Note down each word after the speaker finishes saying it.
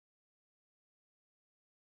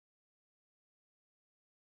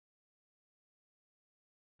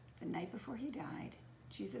The night before he died,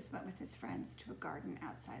 Jesus went with his friends to a garden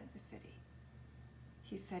outside of the city.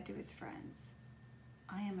 He said to his friends,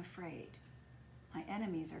 "I am afraid. My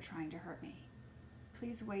enemies are trying to hurt me.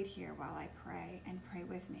 Please wait here while I pray and pray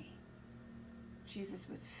with me." Jesus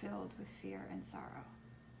was filled with fear and sorrow.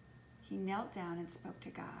 He knelt down and spoke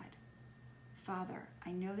to God. "Father,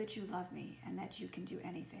 I know that you love me and that you can do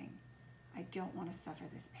anything. I don't want to suffer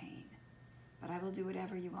this pain, but I will do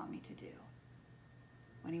whatever you want me to do."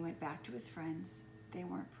 When he went back to his friends, they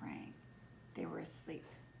weren't praying. They were asleep.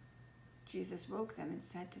 Jesus woke them and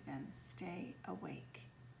said to them, "Stay awake."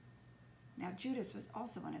 Now Judas was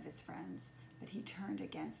also one of his friends, but he turned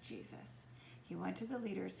against Jesus. He went to the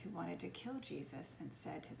leaders who wanted to kill Jesus and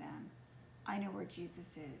said to them, "I know where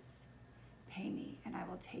Jesus is. Pay me and I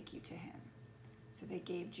will take you to him." So they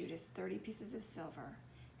gave Judas 30 pieces of silver,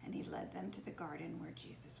 and he led them to the garden where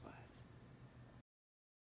Jesus was.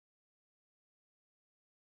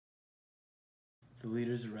 The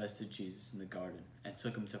leaders arrested Jesus in the garden and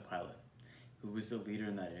took him to Pilate, who was the leader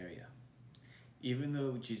in that area. Even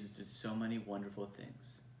though Jesus did so many wonderful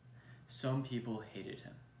things, some people hated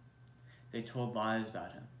him. They told lies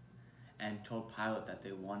about him and told Pilate that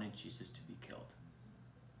they wanted Jesus to be killed.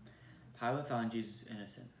 Pilate found Jesus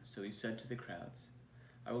innocent, so he said to the crowds,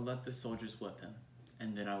 "I will let the soldiers whip him,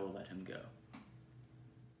 and then I will let him go."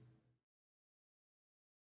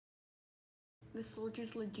 The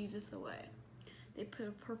soldiers led Jesus away. They put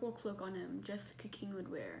a purple cloak on him, just like a king would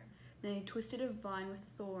wear. Then they twisted a vine with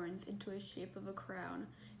thorns into the shape of a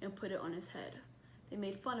crown and put it on his head. They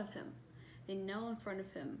made fun of him. They knelt in front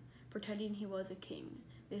of him, pretending he was a king.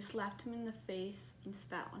 They slapped him in the face and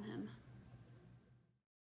spat on him.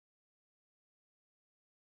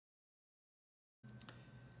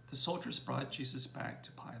 The soldiers brought Jesus back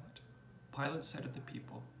to Pilate. Pilate said to the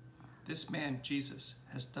people, "This man, Jesus,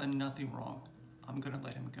 has done nothing wrong. I'm going to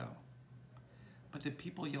let him go." But the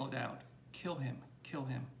people yelled out, "Kill him, kill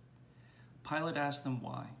him." Pilate asked them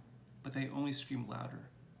why, but they only screamed louder,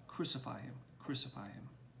 "Crucify him, crucify him."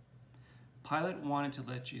 Pilate wanted to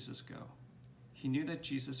let Jesus go. He knew that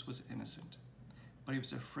Jesus was innocent, but he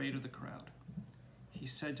was afraid of the crowd. He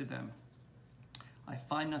said to them, "I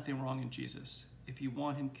find nothing wrong in Jesus. If you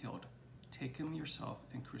want him killed, take him yourself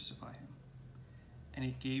and crucify him." And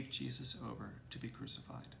he gave Jesus over to be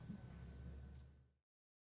crucified.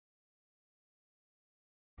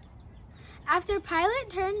 After Pilate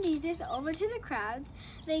turned Jesus over to the crowds,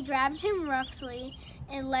 they grabbed him roughly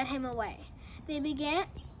and led him away. They made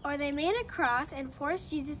a cross and forced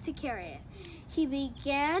Jesus to carry it. He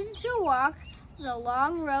began to walk the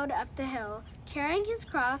long road up the hill, carrying his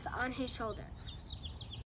cross on his shoulders.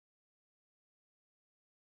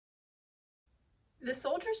 The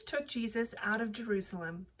soldiers took Jesus out of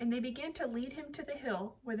Jerusalem, and they began to lead him to the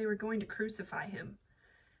hill where they were going to crucify him.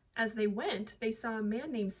 As they went, they saw a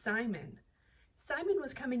man named Simon. Simon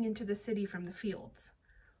was coming into the city from the fields.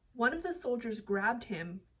 One of the soldiers grabbed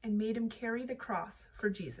him and made him carry the cross for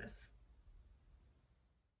Jesus.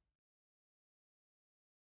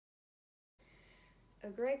 A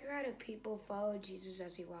great crowd of people followed Jesus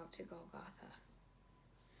as he walked to Golgotha.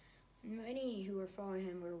 Many who were following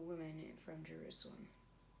him were women from Jerusalem.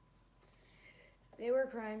 They were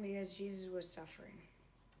crying because Jesus was suffering.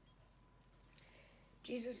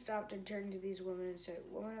 Jesus stopped and turned to these women and said,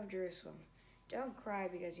 "Women of Jerusalem, don't cry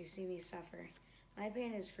because you see me suffer. My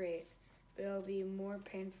pain is great, but it will be more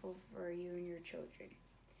painful for you and your children.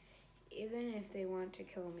 Even if they want to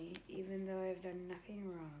kill me, even though I have done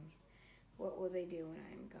nothing wrong, what will they do when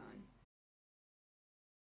I am gone?"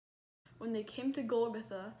 When they came to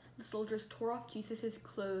Golgotha, the soldiers tore off Jesus'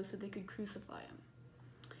 clothes so they could crucify him.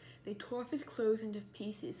 They tore off his clothes into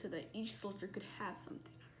pieces so that each soldier could have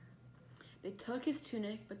something. They took his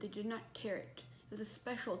tunic, but they did not tear it. It was a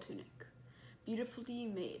special tunic, beautifully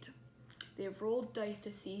made. They rolled dice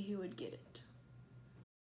to see who would get it.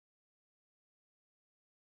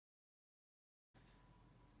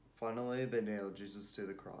 Finally, they nailed Jesus to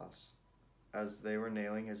the cross. As they were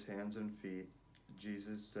nailing his hands and feet,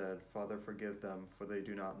 Jesus said, "Father, forgive them, for they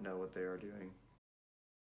do not know what they are doing."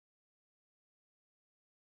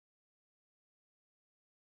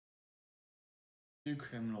 Two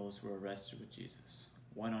criminals were arrested with Jesus,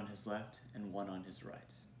 one on his left and one on his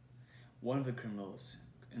right. One of the criminals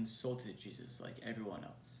insulted Jesus like everyone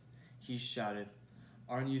else. He shouted,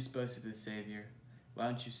 "Aren't you supposed to be the Savior? Why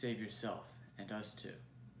don't you save yourself and us too?"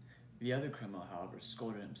 The other criminal, however,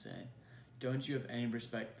 scolded him, saying, "Don't you have any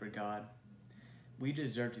respect for God? We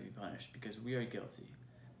deserve to be punished because we are guilty,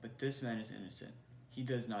 but this man is innocent. He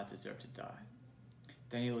does not deserve to die."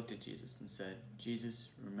 Then he looked at Jesus and said, "Jesus,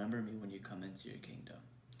 remember me when you come into your kingdom."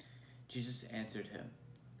 Jesus answered him,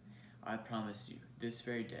 I promise you, this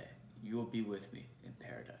very day, you will be with me in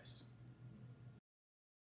paradise.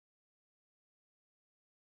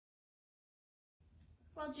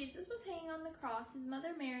 While Jesus was hanging on the cross, his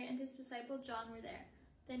mother Mary and his disciple John were there.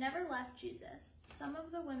 They never left Jesus. Some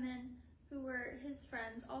of the women who were his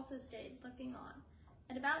friends also stayed, looking on.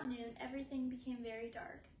 At about noon, everything became very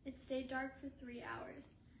dark. It stayed dark for 3 hours.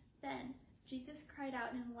 Then Jesus cried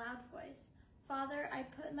out in a loud voice, "Father, I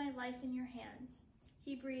put my life in your hands."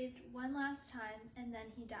 He breathed one last time, and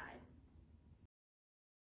then he died.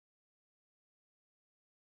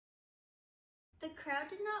 The crowd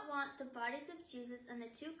did not want the bodies of Jesus and the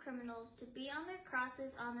 2 criminals to be on their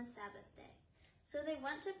crosses on the Sabbath day. So they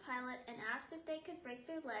went to Pilate and asked if they could break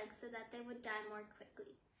their legs so that they would die more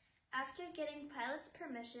quickly. After getting Pilate's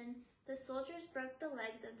permission, the soldiers broke the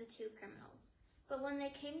legs of the 2 criminals. But when they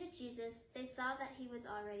came to Jesus, they saw that he was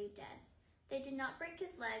already dead. They did not break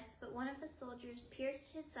his legs, but one of the soldiers pierced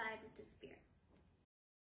his side with a spear.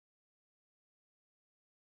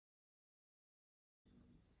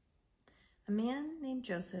 A man named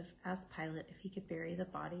Joseph asked Pilate if he could bury the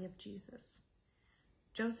body of Jesus.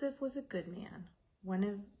 Joseph was a good man, one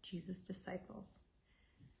of Jesus' disciples.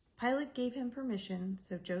 Pilate gave him permission,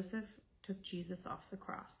 so Joseph took Jesus off the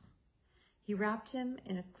cross. He wrapped him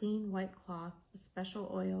in a clean white cloth with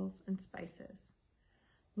special oils and spices.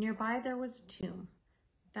 Nearby there was a tomb.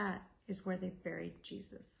 That is where they buried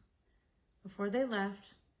Jesus. Before they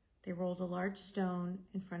left, they rolled a large stone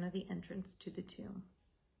in front of the entrance to the tomb.